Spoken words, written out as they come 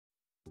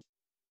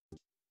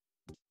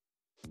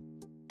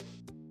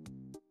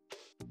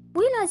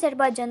Bu il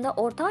Azərbaycanda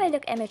orta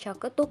aylıq əmək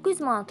haqqı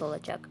 900 manat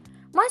olacaq.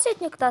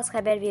 Maaş.az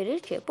xəbər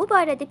verir ki, bu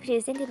barədə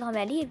Prezident İlham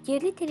Əliyev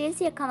yerli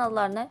televiziya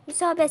kanallarına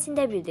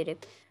müsahibəsində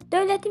bildirib.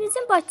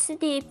 Dövlətimizin başçısı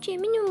deyib ki,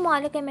 minimum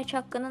aylıq əmək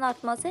haqqının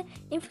artması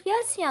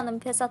inflyasiyanın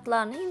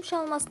fəsadlarının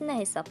yumşalmasına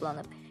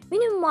hesablanıb.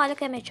 Minimum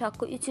aylıq əmək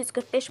haqqı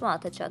 345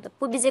 manata çatıb.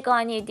 Bu bizi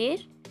qane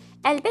edir?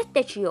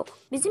 Əlbəttə ki, yox.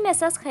 Bizim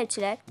əsas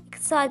xərclər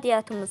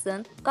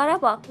iqtisadiyyatımızın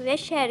Qarabağ və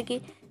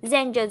Şərqi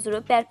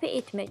Zəngəzuru bərpa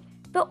etmək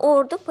və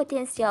ordu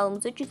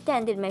potensialımızı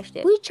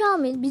gücləndirməkdir. Bu iki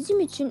amil bizim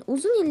üçün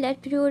uzun illər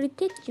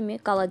prioritet kimi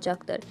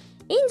qalacaqdır.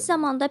 Eyni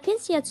zamanda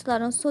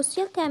pensiyaçıların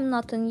sosial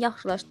təminatının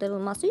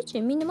yaxşılaşdırılması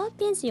üçün minimal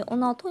pensiya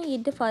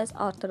 16-17%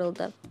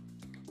 artırıldı.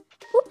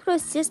 Bu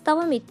proses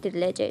davam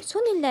etdiriləcək.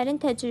 Son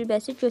illərin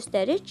təcrübəsi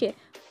göstərir ki,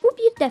 bu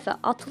bir dəfə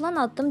atılan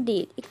addım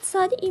deyil.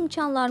 İqtisadi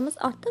imkanlarımız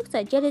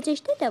artdıqca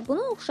gələcəkdə də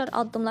buna oxşar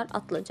addımlar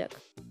atılacaq.